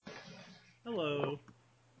Hello.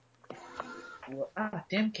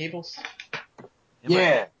 Damn cables.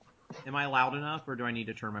 Am I loud enough, or do I need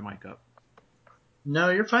to turn my mic up? No,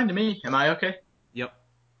 you're fine to me. Am I okay? Yep.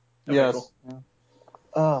 Okay, Yes. cool. Yeah.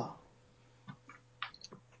 Oh.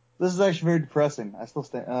 This is actually very depressing. I still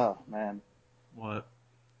stay. Oh, man. What?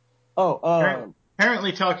 Oh,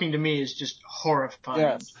 Apparently talking to me is just horrifying.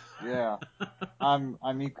 yes. Yeah. I'm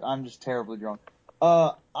just terribly drunk.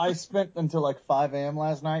 I spent until like 5 a.m.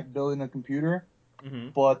 last night building a computer, Mm-hmm.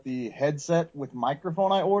 but the headset with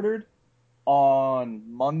microphone I ordered on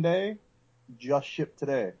Monday just shipped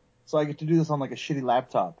today. So I get to do this on like a shitty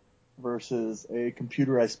laptop versus a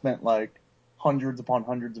computer I spent like hundreds upon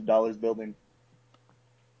hundreds of dollars building.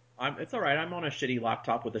 It's alright, I'm on a shitty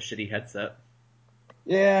laptop with a shitty headset.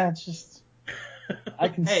 Yeah, it's just, I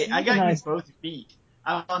can Hey, see I got the you nice. both beat.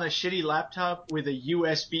 I'm on a shitty laptop with a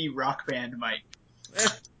USB Rock Band mic.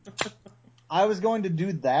 I was going to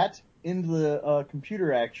do that into the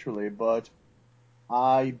computer actually, but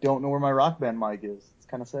I don't know where my Rock Band mic is. It's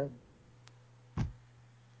kind of sad.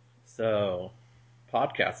 So,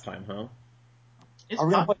 podcast time, huh? It's Are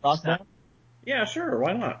we gonna play Rock podcast time. Band? Yeah, sure,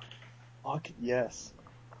 why not? Fuck yes.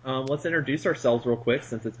 Let's introduce ourselves real quick,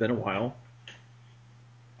 since it's been a while.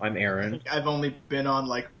 I'm I Aaron. think I've only been on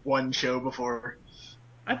like one show before.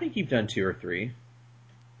 I think you've done 2 or 3.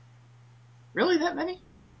 Really, that many?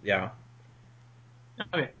 Yeah.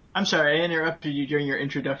 Okay. I'm sorry, I interrupted you during your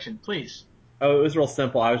introduction. Please. Oh, it was real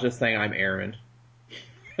simple. I was just saying I'm Aaron.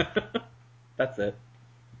 That's it.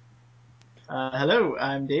 Hello,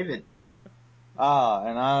 I'm David.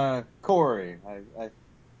 And Corey.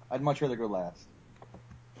 I'd much rather go last.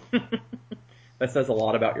 That says a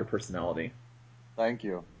lot about your personality. Thank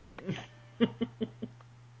you.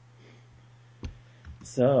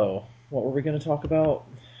 So, what were we going to talk about?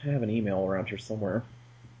 I have an email around here somewhere.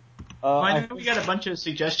 I know we got a bunch of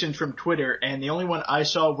suggestions from Twitter, and the only one I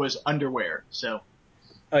saw was underwear, so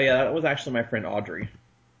Oh yeah, that was actually my friend Audrey.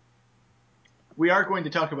 we are going to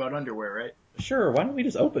talk about underwear, right? Sure, why don't we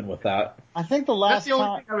just open with that? I think the That's last the only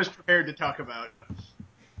time. thing I was prepared to talk about.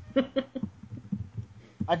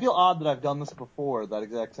 I feel odd that I've done this before, that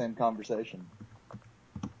exact same conversation.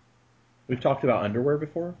 We've talked about underwear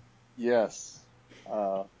before? Yes.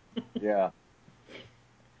 Yeah.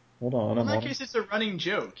 Hold on, In that case, it's a running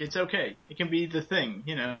joke. It's okay. It can be the thing,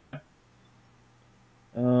 you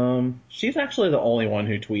know. She's actually the only one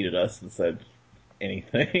who tweeted us and said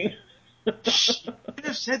anything. You could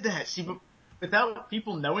have said that. See, but without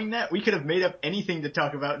people knowing that, we could have made up anything to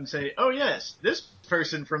talk about and say, oh yes, this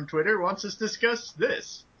person from Twitter wants us to discuss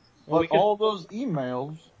this. Well, But all those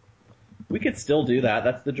emails. we could still do that.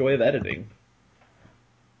 That's the joy of editing.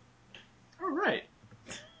 All right.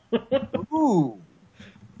 Ooh.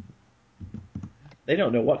 They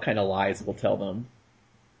don't know what kind of lies we'll tell them.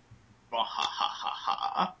 Ha ha ha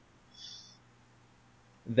ha.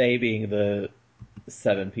 They being the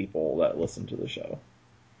 7 people that listen to the show.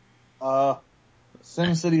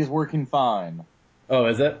 SimCity is working fine. Oh,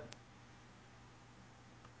 is it?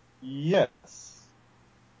 Yes.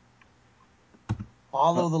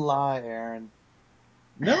 Follow the lie, Aaron.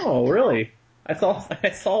 No, really. I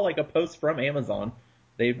saw like a post from Amazon.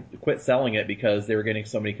 They quit selling it because they were getting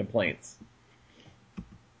so many complaints.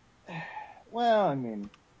 Well, I mean,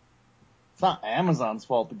 it's not Amazon's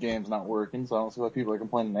fault the game's not working, so I don't see why people are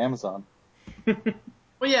complaining to Amazon.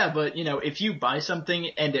 Well, yeah, but you know, if you buy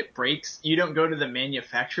something and it breaks, you don't go to the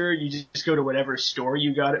manufacturer. You just go to whatever store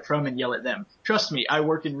you got it from and yell at them. Trust me, I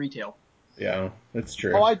work in retail. Yeah, it's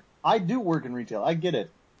true. Oh, I do work in retail. I get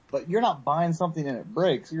it. But you're not buying something and it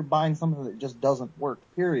breaks. You're buying something that just doesn't work,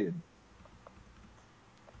 period.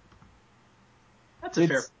 That's a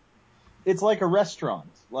fair. It's like a restaurant.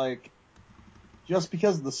 Like, just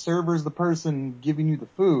because the server's the person giving you the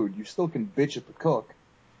food, you still can bitch at the cook,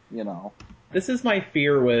 you know. This is my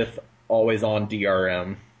fear with always on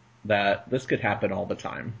DRM, that this could happen all the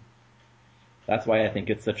time. That's why I think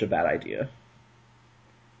it's such a bad idea.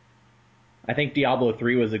 I think Diablo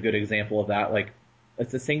 3 was a good example of that. Like,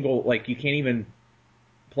 it's a single, like, you can't even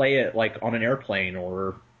play it, like, on an airplane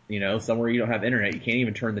or, you know, somewhere you don't have internet. You can't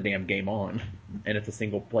even turn the damn game on. And it's a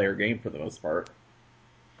single player game for the most part.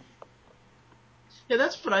 Yeah,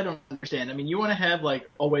 that's what I don't understand. I mean, you want to have like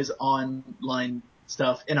always online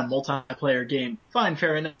stuff in a multiplayer game. Fine,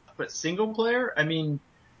 fair enough. But single player? I mean,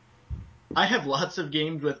 I have lots of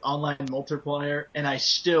games with online multiplayer, and I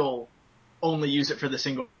still only use it for the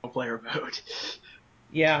single player mode.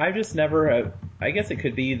 Yeah, I've just never, I guess it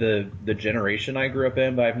could be the generation I grew up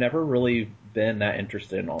in, but I've never really been that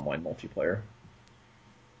interested in online multiplayer.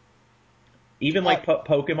 Even like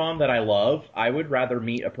Pokemon that I love, I would rather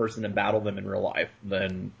meet a person and battle them in real life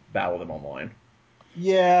than battle them online.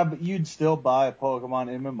 Yeah, but you'd still buy a Pokemon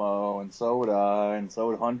MMO, and so would I, and so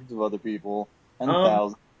would hundreds of other people, and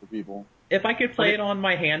thousands of people. If I could play it on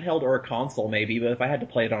my handheld or a console, maybe, but if I had to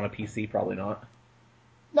play it on a PC, probably not.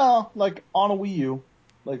 No, like on a Wii U.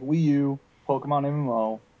 Like Wii U, Pokemon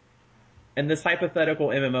MMO. And this hypothetical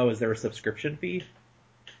MMO, is there a subscription fee?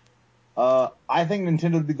 I think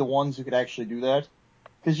Nintendo would be the ones who could actually do that.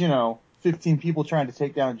 Cause 15 people trying to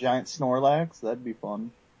take down a giant Snorlax, that'd be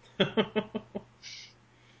fun.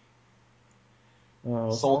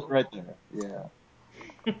 Sold right there,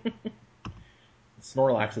 yeah.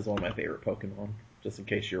 Snorlax is one of my favorite Pokemon, just in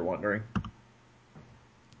case you're wondering.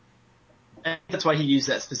 And that's why he used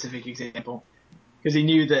that specific example. Because he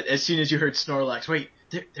knew that as soon as you heard Snorlax, wait,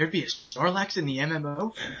 there'd be a Snorlax in the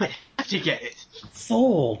MMO? I have to get it.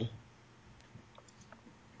 Sold!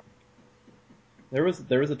 There was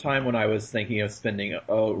a time when I was thinking of spending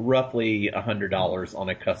roughly $100 on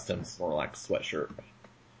a custom Snorlax sweatshirt.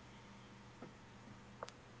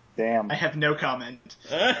 Damn. I have no comment.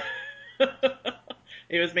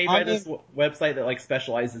 It was made by this website that like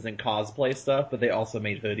specializes in cosplay stuff, but they also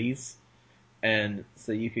made hoodies. And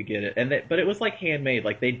so you could get it. But it was like handmade,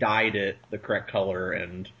 like they dyed it the correct color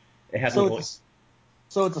and it had So it's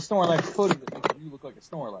a Snorlax hoodie that makes you look like a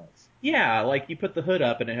Snorlax. Yeah, like you put the hood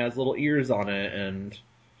up and it has little ears on it and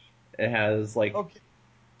it has like... Okay.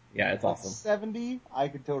 Yeah, it's awesome. 70, I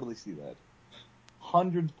could totally see that.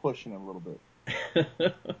 Hundreds pushing a little bit.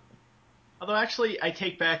 Although actually, I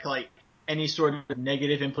take back like any sort of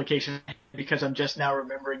negative implication because I'm just now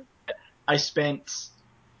remembering that I spent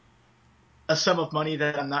a sum of money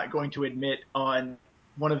that I'm not going to admit on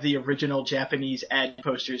one of the original Japanese ad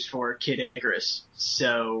posters for Kid Icarus.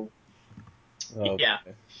 So, yeah.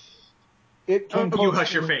 You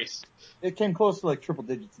hush your face. It came close to like triple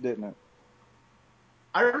digits, didn't it?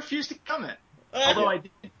 I refuse to comment. Although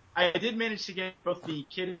I did manage to get both the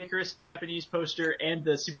Kid Icarus Japanese poster and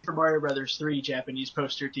the Super Mario Brothers 3 Japanese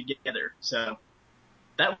poster together. So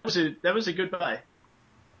that was a good buy.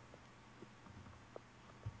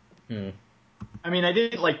 I mean, I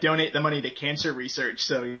didn't like donate the money to cancer research,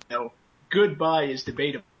 so good buy is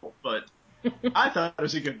debatable, but I thought it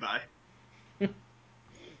was a good buy.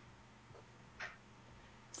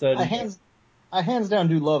 So I hands down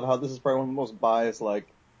do love how this is probably one of the most biased, like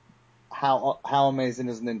how amazing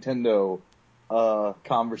is Nintendo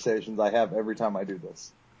conversations I have every time I do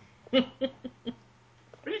this. What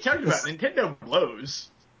are you talking about? Nintendo blows.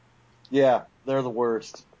 Yeah, they're the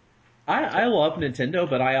worst. I love Nintendo,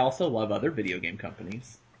 but I also love other video game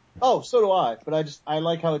companies. Oh, so do I. But I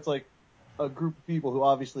like how it's like a group of people who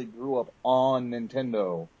obviously grew up on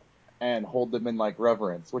Nintendo and hold them in like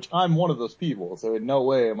reverence, which I'm one of those people. So in no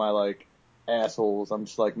way am I like assholes. I'm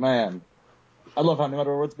just like, man, I love how no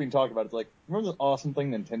matter what's being talked about, it's like, remember the awesome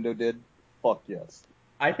thing Nintendo did? Fuck yes.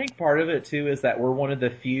 I think part of it too is that we're one of the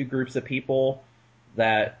few groups of people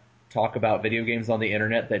that talk about video games on the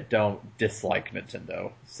internet that don't dislike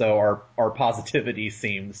Nintendo. So our positivity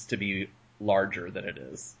seems to be larger than it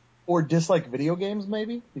is. Or dislike video games,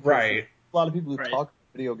 maybe? Because right. A lot of people who talk about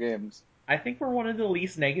video games. I think we're one of the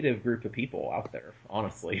least negative group of people out there,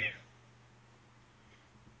 honestly.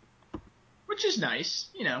 Which is nice,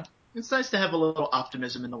 It's nice to have a little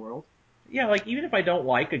optimism in the world. Yeah, like even if I don't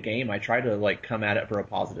like a game, I try to like come at it for a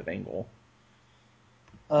positive angle.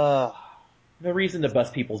 No reason to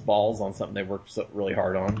bust people's balls on something they worked really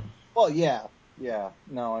hard on. Well, yeah.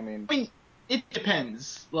 No, I mean, it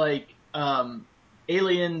depends. Like,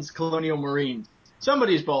 Aliens, Colonial Marines.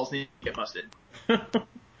 Somebody's balls need to get busted.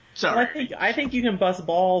 Sorry. Well, I think you can bust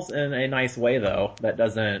balls in a nice way, though. That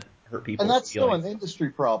doesn't hurt people's feelings. And that's feelings. still an industry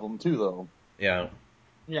problem, too, though. Yeah.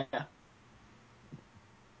 Yeah.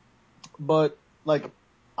 But, like,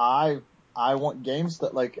 I want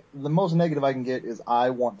GameStop, like, the most negative I can get is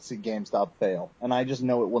I want to see GameStop fail. And I just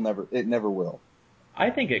know it never will.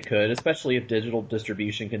 I think it could, especially if digital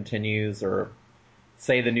distribution continues, or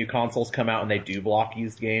say the new consoles come out and they do block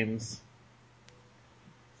used games.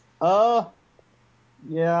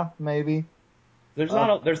 Yeah, maybe. There's not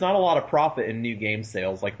a lot of profit in new game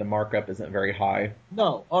sales, like the markup isn't very high.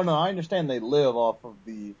 No, I understand they live off of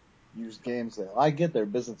the used game sale. I get their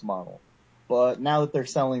business model. But now that they're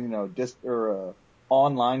selling,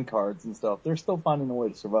 online cards and stuff, they're still finding a way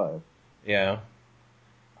to survive. Yeah.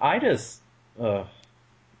 I don't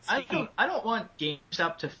want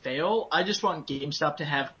GameStop to fail. I just want GameStop to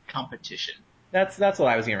have competition. That's what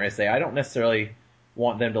I was going to say. I don't necessarily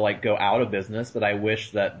want them to like go out of business, but I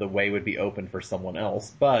wish that the way would be open for someone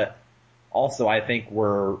else. But also I think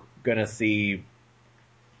we're going to see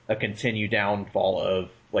a continued downfall of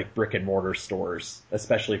like brick and mortar stores,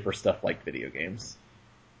 especially for stuff like video games.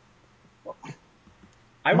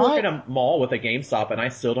 I work in a mall with a GameStop and I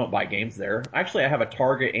still don't buy games there. Actually, I have a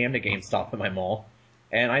Target and a GameStop in my mall,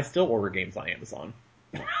 and I still order games on Amazon.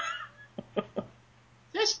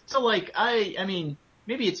 Just so like, I mean,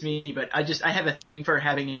 maybe it's me, but I have a thing for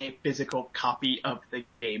having a physical copy of the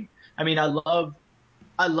game. I mean, I love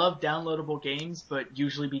downloadable games, but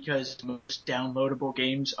usually because most downloadable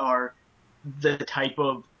games are the type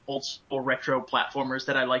of old school retro platformers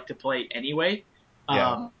that I like to play anyway.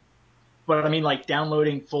 Yeah. But I mean, like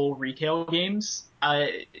downloading full retail games,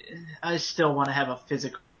 I still want to have a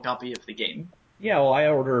physical copy of the game. Yeah, well, I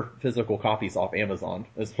order physical copies off Amazon,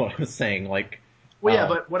 is what I was saying. Like, Well, yeah,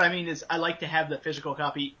 but what I mean is I like to have the physical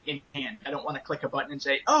copy in hand. I don't want to click a button and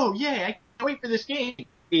say, oh, yeah, I can't wait for this game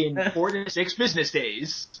in 4 to 6 business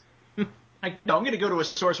days. No, I'm going to go to a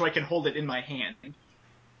store so I can hold it in my hand.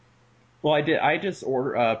 well, I just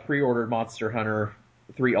pre-ordered Monster Hunter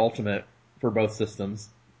 3 Ultimate for both systems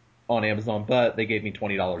on Amazon, but they gave me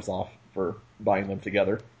 $20 off for buying them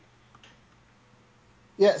together.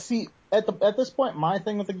 Yeah, see, at this point, my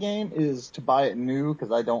thing with the game is to buy it new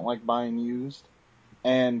because I don't like buying used,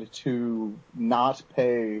 and to not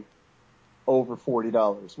pay over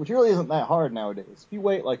 $40, which really isn't that hard nowadays. If you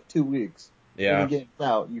wait like 2 weeks, Yeah. when the game's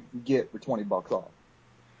out, you can get for $20 off.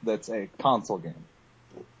 That's a console game.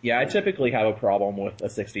 Yeah, I typically have a problem with a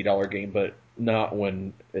 $60 game, but not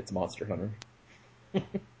when it's Monster Hunter.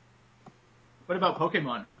 What about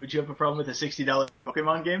Pokemon? Would you have a problem with a $60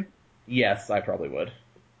 Pokemon game? Yes, I probably would.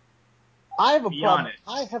 I have a Be problem. honest.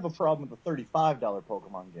 I have a problem with a $35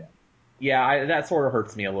 Pokemon game. Yeah, that sort of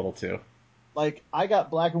hurts me a little too. Like, I got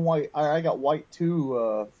Black and White, I got White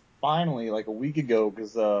 2, finally, like a week ago,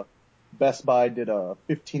 because, Best Buy did a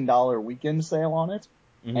 $15 weekend sale on it,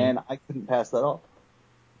 and I couldn't pass that up.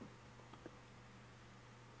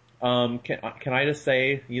 Can I just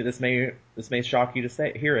say, this may shock you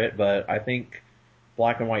to hear it, but I think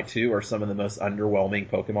Black and White 2 are some of the most underwhelming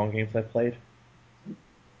Pokemon games I've played.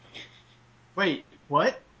 Wait,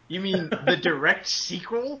 what? You mean the direct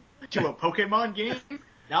sequel to a Pokemon game?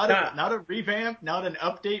 Not a revamp, not an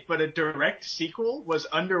update, but a direct sequel was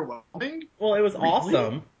underwhelming? Well, it was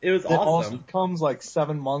awesome. It was That also awesome. comes like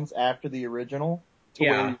 7 months after the original, to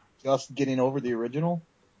where you're just getting over the original.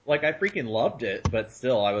 Like, I freaking loved it, but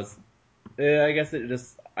still, I guess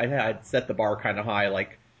I had set the bar kind of high.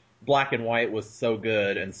 Like, Black and White was so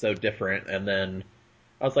good and so different, and then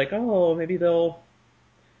I was like, oh, maybe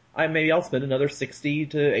I'll spend another 60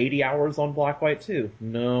 to 80 hours on Black White 2.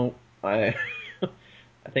 No, I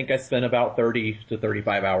think I spent about 30 to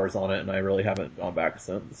 35 hours on it, and I really haven't gone back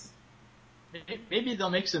since. Maybe they'll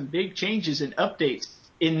make some big changes and updates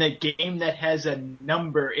in the game that has a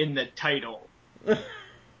number in the title.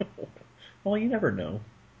 Well, you never know.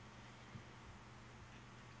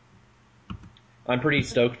 I'm pretty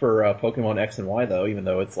stoked for Pokemon X and Y, though, even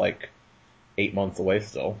though it's like 8 months away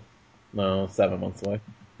still. No, 7 months away.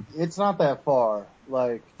 It's not that far.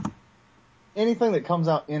 Like, anything that comes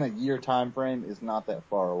out in a year time frame is not that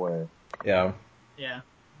far away. Yeah. Yeah.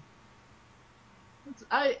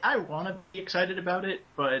 I want to be excited about it,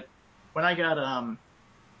 but when I got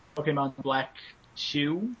Pokemon Black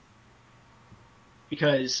 2,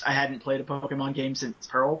 because I hadn't played a Pokemon game since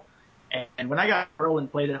Pearl, and when I got Pearl and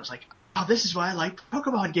played it, I was like, oh, this is why I like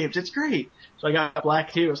Pokemon games. It's great. So I got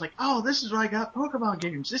Black 2. I was like, oh, this is why I got Pokemon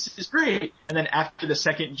games. This is great. And then after the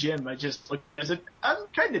second gym, I just looked at it and said, I'm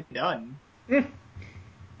kind of done.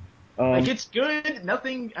 Like, it's good.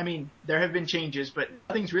 Nothing, I mean, there have been changes, but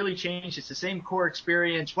nothing's really changed. It's the same core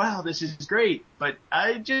experience. Wow, this is great. But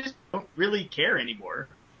I just don't really care anymore.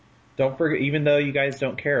 Don't forget, even though you guys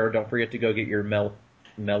don't care, don't forget to go get your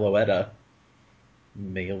Meloetta.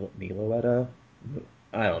 Meloetta?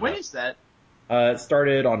 I don't know. When is that? It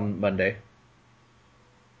started on Monday.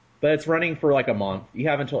 But it's running for like a month. You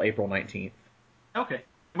have until April 19th. Okay.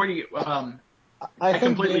 Where do you, I think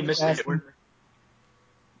completely David's missed it. asking-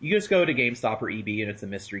 You just go to GameStop or EB and it's a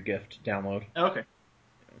mystery gift download. Okay.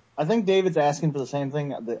 I think David's asking for the same thing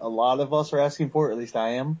that a lot of us are asking for, at least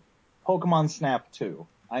I am. Pokemon Snap 2.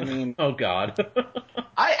 I mean, Oh god.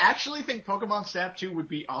 I actually think Pokemon Snap 2 would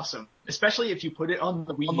be awesome, especially if you put it on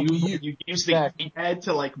the Wii On the U. Wii U. And you use the Exactly. gamepad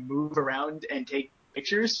to like move around and take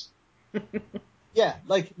pictures. yeah,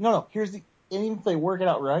 like, no, and even if they work it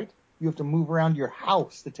out right, you have to move around your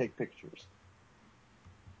house to take pictures.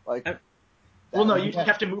 Like, Well, no, you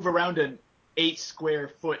have to move around an 8 square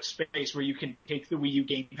foot space where you can take the Wii U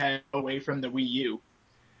gamepad away from the Wii U.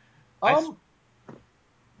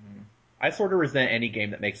 I sort of resent any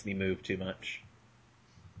game that makes me move too much.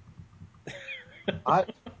 My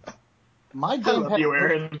I gamepad love you,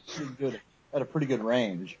 Aaron. at a pretty good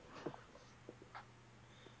range.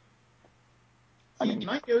 I See, mean,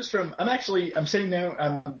 mine goes from, I'm sitting there,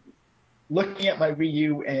 I'm looking at my Wii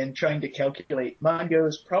U and trying to calculate. Mine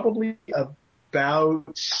goes probably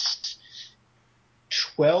about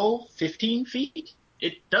 12, 15 feet.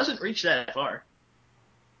 It doesn't reach that far.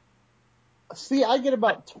 see, I get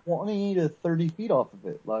about 20 to 30 feet off of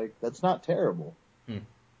it. Like, that's not terrible. That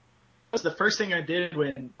was the first thing I did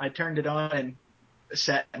when I turned it on and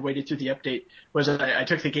sat and waited through the update, was I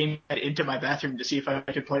took the game into my bathroom to see if I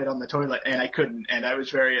could play it on the toilet, and I couldn't, and I was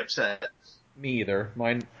very upset. Me either.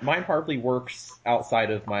 Mine hardly works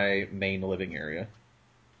outside of my main living area.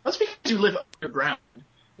 That's because you live underground.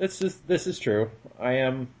 This is true. I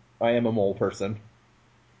am a mole person.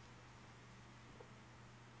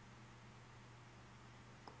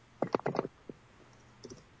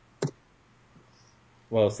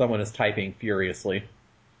 Well, someone is typing furiously.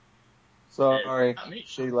 Sorry, Not me.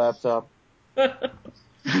 shitty laptop.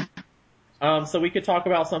 So we could talk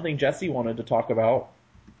about something Jesse wanted to talk about.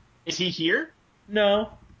 Is he here?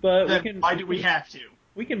 No, but Then why do we have to?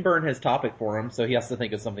 we can burn his topic for him, so he has to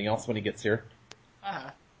think of something else when he gets here.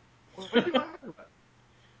 What do you want to talk about?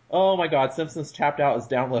 Oh my god, Simpsons Tapped Out is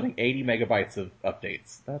downloading 80 megabytes of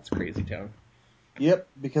updates. That's crazy town. Yep,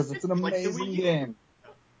 because it's an Like the amazing Wii U. game.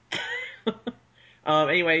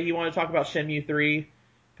 Anyway, you want to talk about Shenmue 3?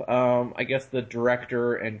 I guess the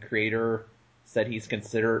director and creator said he's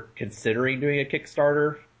considering doing a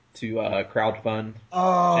Kickstarter to crowdfund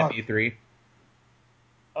Shenmue 3.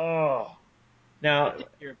 Oh, Now,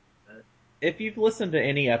 if you've listened to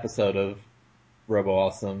any episode of Robo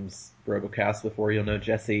Awesome's RoboCast before, you'll know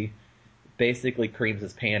Jesse basically creams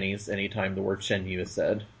his panties anytime the word Shenmue is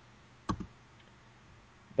said.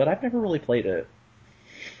 But I've never really played it.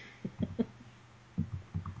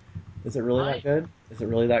 Is it really that good? Is it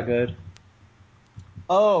really that good?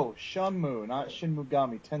 oh, Shenmue, not Shin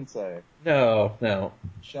Megami Tensei. No.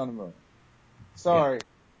 Shenmue. Sorry,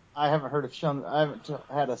 I haven't heard of Shenmue. I haven't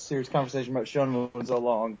had a serious conversation about Shenmue in so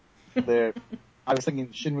long. That I was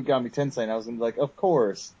thinking Shin Megami Tensei, and I was gonna be like, of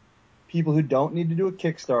course, people who don't need to do a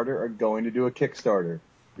Kickstarter are going to do a Kickstarter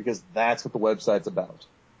because that's what the website's about.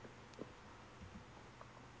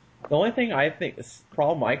 The only thing I think,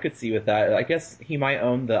 problem I could see with that, I guess he might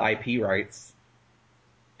own the IP rights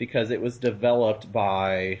because it was developed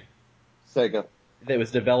by Sega. It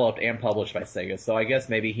was developed and published by Sega, so I guess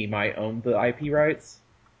maybe he might own the IP rights.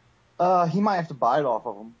 He might have to buy it off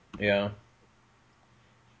of them. Yeah.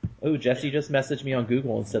 Oh, Jesse just messaged me on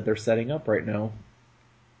Google and said they're setting up right now.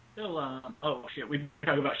 Still, oh shit, we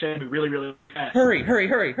talk about Shenmue really, really fast.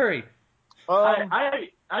 Hurry!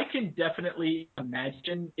 I can definitely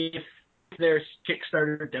imagine if their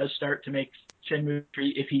Kickstarter does start to make Shenmue 3,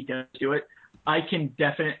 if he does do it, I can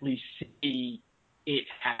definitely see it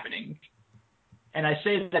happening. And I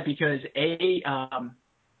say that because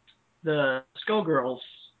the Skullgirls,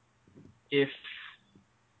 if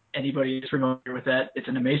anybody is familiar with that, it's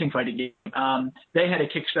an amazing fighting game. They had a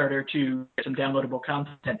Kickstarter to get some downloadable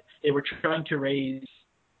content. They were trying to raise,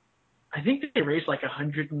 I think they raised like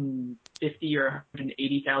 $150,000 or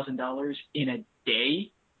 $180,000 in a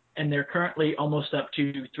day, and they're currently almost up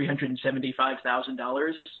to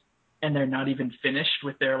 $375,000, and they're not even finished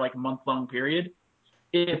with their like month-long period.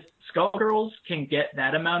 If Skullgirls can get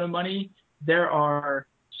that amount of money, there are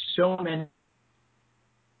so many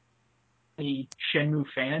Shenmue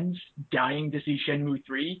fans dying to see Shenmue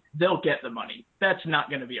 3, they'll get the money. That's not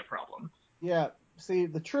going to be a problem. Yeah, see,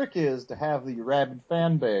 the trick is to have the rabid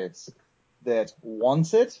fan base that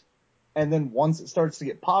wants it, and then once it starts to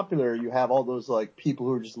get popular, you have all those like people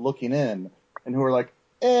who are just looking in and who are like,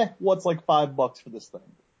 what's like $5 for this thing?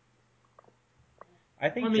 I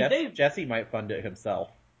think Jesse might fund it himself.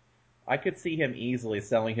 I could see him easily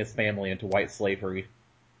selling his family into white slavery.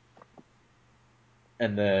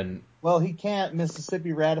 And then... Well, he can't.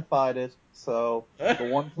 Mississippi ratified it, so the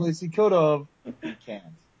one place he could have, he can't.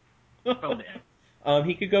 Oh, damn.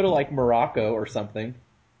 He could go to like Morocco or something.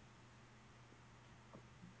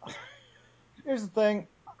 Here's the thing.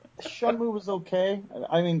 Shenmue was okay.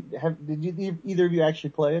 I mean, did either of you actually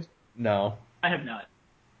play it? No. I have not.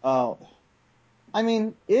 Oh. I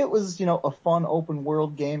mean, it was, a fun open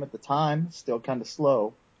world game at the time. Still kind of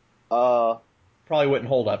slow. Probably wouldn't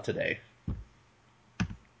hold up today.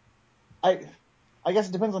 I guess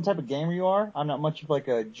it depends on the type of gamer you are. I'm not much of like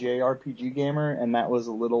a JRPG gamer, and that was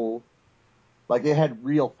a little, like it had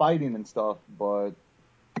real fighting and stuff, but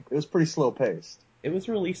it was pretty slow paced. It was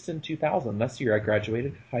released in 2000. That's the year I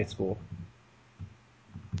graduated high school.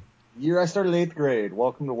 Year I started 8th grade.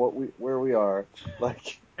 Welcome to where we are.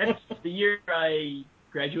 Like, That's the year I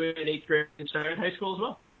graduated 8th grade and started high school as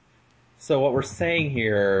well. So what we're saying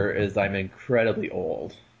here is I'm incredibly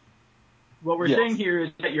old. What we're Yes. saying here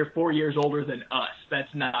is that you're 4 years older than us.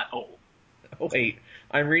 That's not old. Oh wait,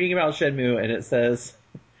 I'm reading about Shenmue and it says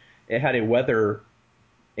it had a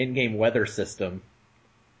in-game weather system.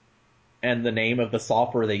 And the name of the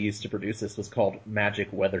software they used to produce this was called Magic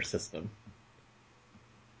Weather System.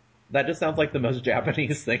 That just sounds like the most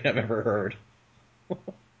Japanese thing I've ever heard.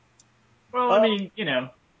 Well, I mean,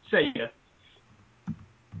 Sega.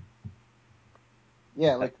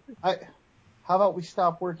 Yeah, like, how about we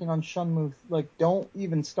stop working on Shenmue, like, don't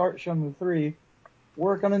even start Shenmue 3,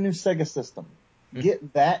 work on a new Sega system.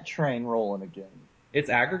 Get that train rolling again. Its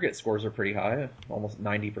aggregate scores are pretty high, almost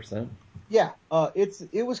 90%. Yeah,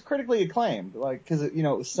 it was critically acclaimed, like, cause it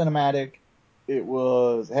was cinematic, it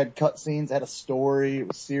had cutscenes, it had a story, it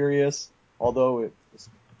was serious, although it was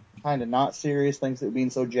kinda not serious thanks to it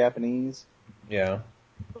being so Japanese. Yeah.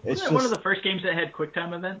 Wasn't it one of the first games that had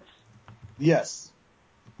QuickTime events? Yes.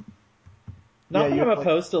 Not that you I'm have,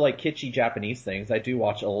 opposed to like kitschy Japanese things. I do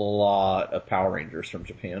watch a lot of Power Rangers from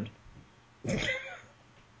Japan.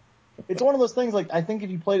 It's one of those things, like, I think if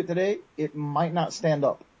you played it today, it might not stand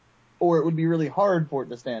up. Or it would be really hard for it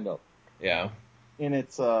to stand up Yeah. in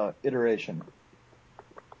its iteration.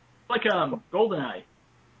 Like GoldenEye.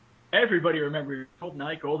 Everybody remembers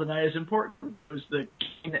GoldenEye. GoldenEye is important. It was the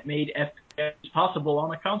game that made FPS possible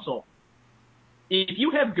on a console. If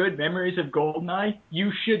you have good memories of GoldenEye,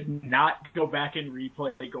 you should not go back and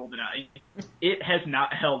replay GoldenEye. It has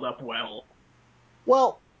not held up well.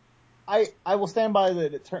 Well, I will stand by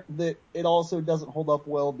that it also doesn't hold up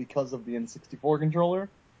well because of the N64 controller,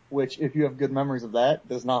 which, if you have good memories of that,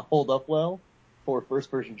 does not hold up well for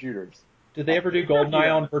first-person shooters. Did they ever do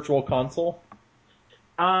GoldenEye on Virtual Console?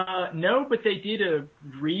 No, but they did a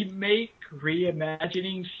remake,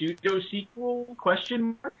 reimagining, pseudo-sequel,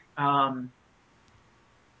 question mark.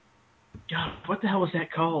 God, what the hell was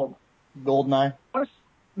that called? GoldenEye?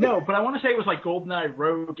 No, but I want to say it was like GoldenEye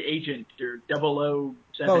Rogue Agent or 007.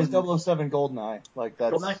 No, it was 007 GoldenEye. Like,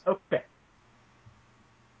 that's... GoldenEye? Okay.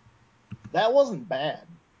 That wasn't bad.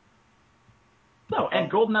 No, and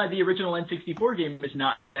GoldenEye, the original N64 game, is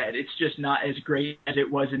not bad. It's just not as great as it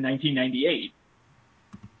was in 1998.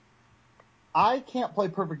 I can't play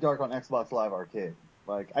Perfect Dark on Xbox Live Arcade.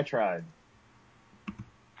 Like, I tried.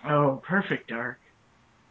 Oh, Perfect Dark.